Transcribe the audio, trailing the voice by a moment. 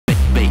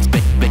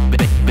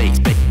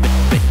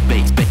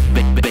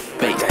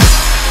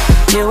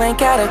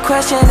gotta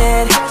question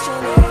it.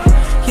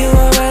 You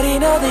already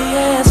know the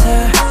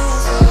answer.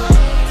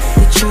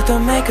 The truth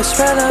don't make us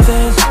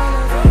relevant.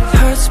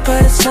 Hurts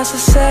but it's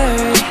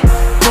necessary.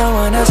 Don't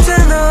want us to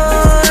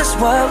lose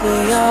what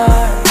we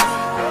are.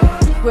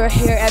 We're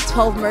here at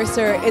 12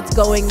 Mercer. It's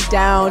going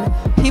down.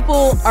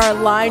 People are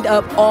lined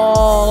up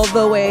all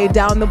the way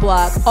down the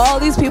block. All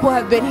these people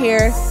have been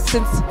here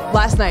since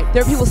last night.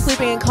 There are people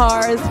sleeping in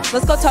cars.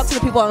 Let's go talk to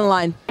the people on the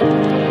line.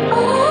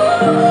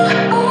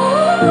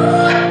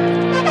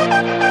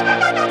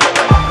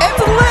 It's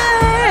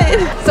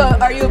lit! So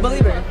are you a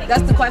believer?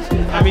 That's the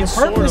question. I mean,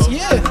 purpose,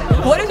 yeah.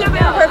 What is your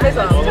main purpose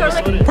on?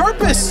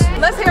 Purpose.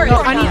 Let's hear it.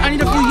 No, I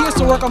need a few years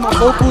to work on my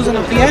vocals and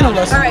a piano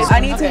lesson. All right, I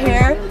need to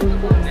hear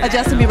a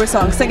Justin Bieber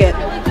song. Sing it.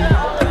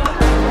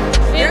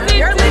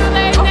 You're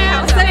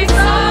now. Say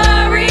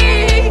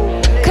sorry,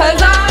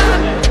 'cause I'm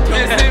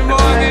missing more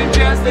than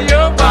just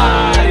your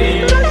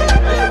body.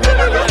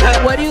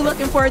 What are you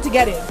looking forward to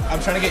getting? I'm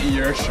trying to get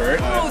your shirt.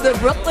 Oh, the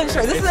Brooklyn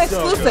shirt. This is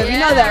exclusive. You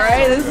know that,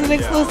 right? This is an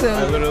exclusive.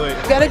 I literally.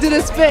 Gotta do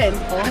the spin.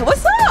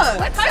 What's up?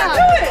 How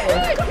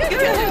you doing?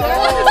 Good.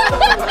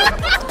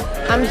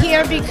 I'm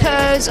here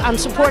because I'm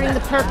supporting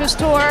the Purpose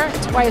Tour.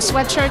 To buy a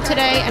sweatshirt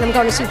today, and I'm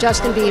going to see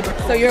Justin Bieber.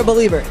 So you're a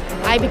believer?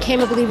 I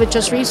became a believer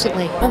just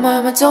recently. My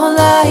mama don't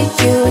like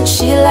you and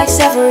she likes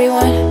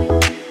everyone.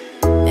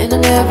 And I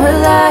never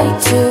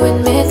like to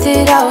admit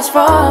that I was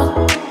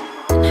wrong.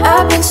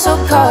 I've been so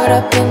caught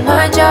up in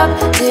my job,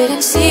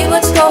 didn't see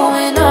what's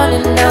going on,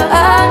 and now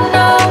I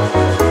know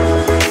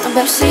I'm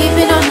better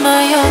sleeping on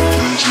my own.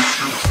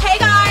 Hey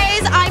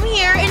guys, I'm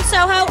here in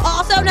Soho,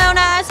 also known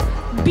as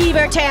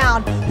Bieber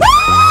Town.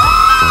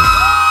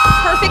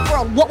 Perfect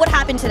world. What would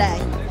happen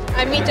today?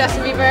 I meet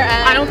Justin Bieber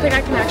and I don't think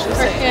I can actually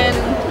say.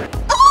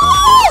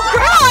 Oh,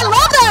 girl, I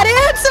love that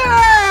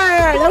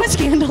answer. That was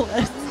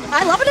scandalous.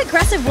 I love an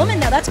aggressive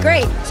woman though. That's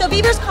great. So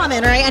Bieber's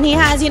coming, right? And he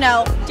has, you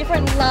know,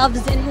 different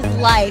loves in his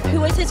life.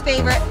 Who is his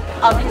favorite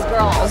of his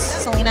girls?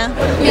 Selena?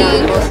 Me.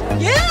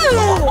 You.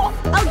 Oh,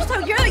 so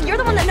you're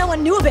the one that no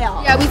one knew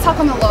about. Yeah, we talk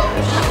on the low.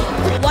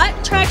 What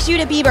attracts you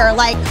to Bieber?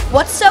 Like,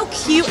 what's so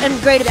cute and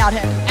great about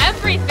him?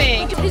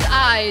 Everything. His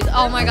eyes.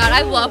 Oh my god,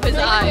 I love his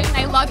eyes.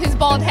 I love his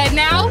bald head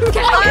now.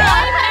 Can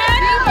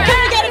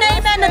I get an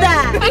amen to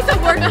that? He needs to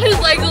work on his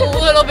legs a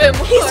little bit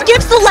more. He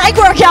skips the leg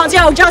workouts.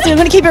 Yo, Justin, I'm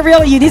gonna keep it real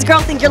with you. These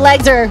girls think your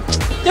legs they're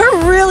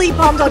really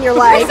pumped on your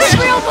legs.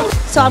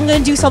 So I'm gonna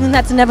do something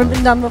that's never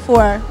been done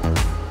before.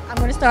 I'm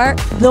gonna start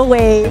the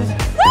wave.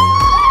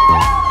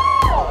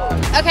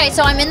 Okay,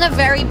 so I'm in the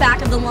very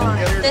back of the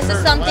line. This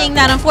is something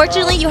that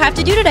unfortunately you have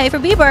to do today for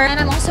Bieber, and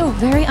I'm also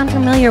very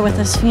unfamiliar with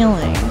this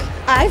feeling.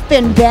 I've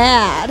been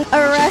bad.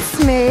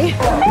 Arrest me.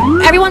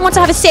 Everyone wants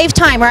to have a safe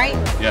time, right?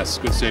 Yes,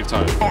 good save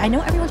time. I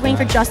know everyone's waiting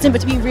for Justin, but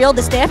to be real,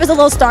 the staff is a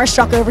little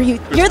starstruck over you.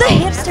 You're the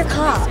hipster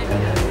cop.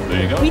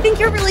 There you go. We think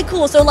you're really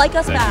cool, so like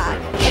us back.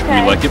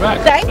 Okay. We like you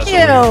back. Thank That's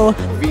you.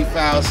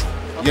 VFILES,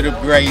 you're the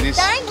greatest.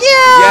 Thank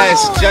you.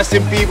 Yes,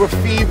 Justin Bieber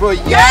fever.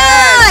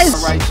 Yes.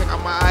 All right, check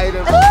out my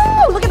items.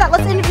 Ooh, look at that.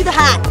 Let's interview the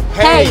hat.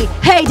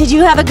 Hey, did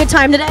you have a good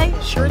time today?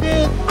 Sure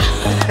did.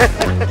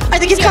 I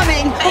think he's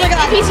coming. Oh my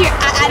god. He's here.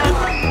 I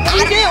don't.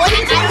 What do you do? What do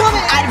you do?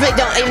 I really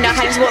don't even know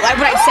how to what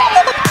I say.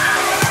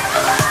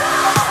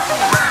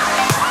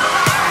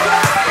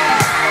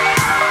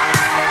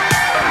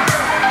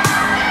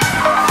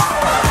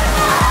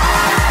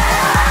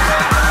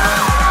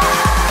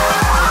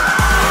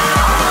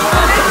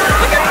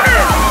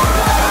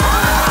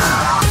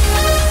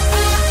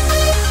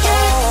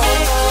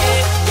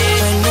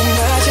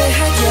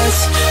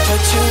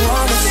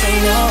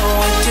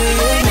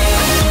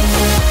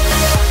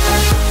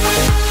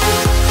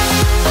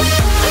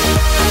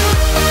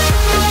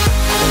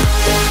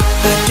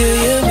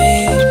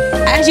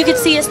 As you can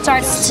see, it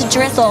starts to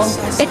drizzle.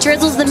 It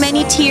drizzles the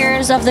many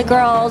tears of the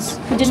girls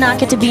who did not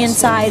get to be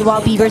inside while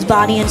Bieber's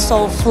body and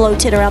soul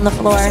floated around the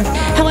floor.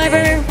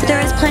 However, there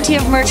is plenty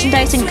of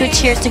merchandise and good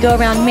cheers to go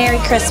around. Merry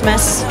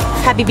Christmas.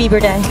 Happy Bieber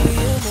Day.